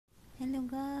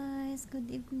guys,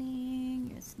 good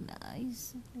evening. Yes,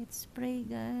 nice. Let's pray,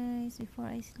 guys, before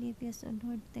I sleep. Yes, oh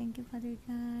Lord, thank you, Father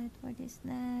God, for this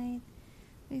night.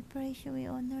 We praise you, we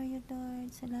honor you,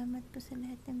 Lord. Salamat po sa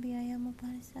lahat ng biyaya mo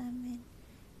para sa amin.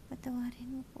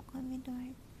 Patawarin mo po kami,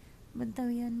 Lord.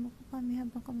 Bantayan mo po kami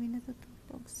habang kami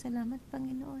natutulog. Salamat,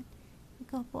 Panginoon.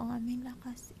 Ikaw po ang aming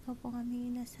lakas. Ikaw po ang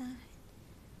aming inasahan.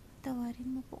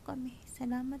 Patawarin mo po kami.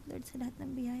 Salamat, Lord, sa lahat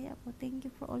ng biyaya po. Thank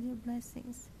you for all your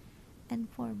blessings and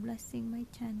for blessing my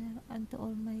channel and to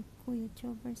all my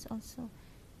co-youtubers also.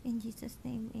 In Jesus'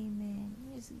 name, amen.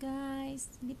 Yes,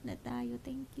 guys, sleep na tayo.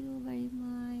 Thank you very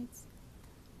much.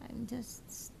 I'm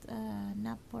just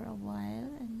nap for a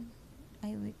while and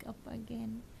I wake up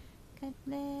again. God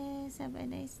bless. Have a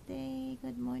nice day.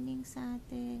 Good morning sa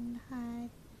ating lahat.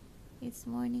 It's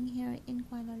morning here in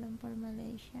Kuala Lumpur,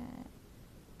 Malaysia.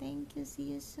 Thank you.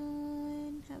 See you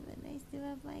soon. Have a nice day.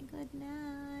 Bye-bye. Good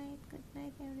night. Good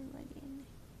night, everybody.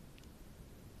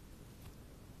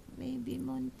 Baby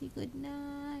Monty, good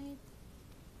night.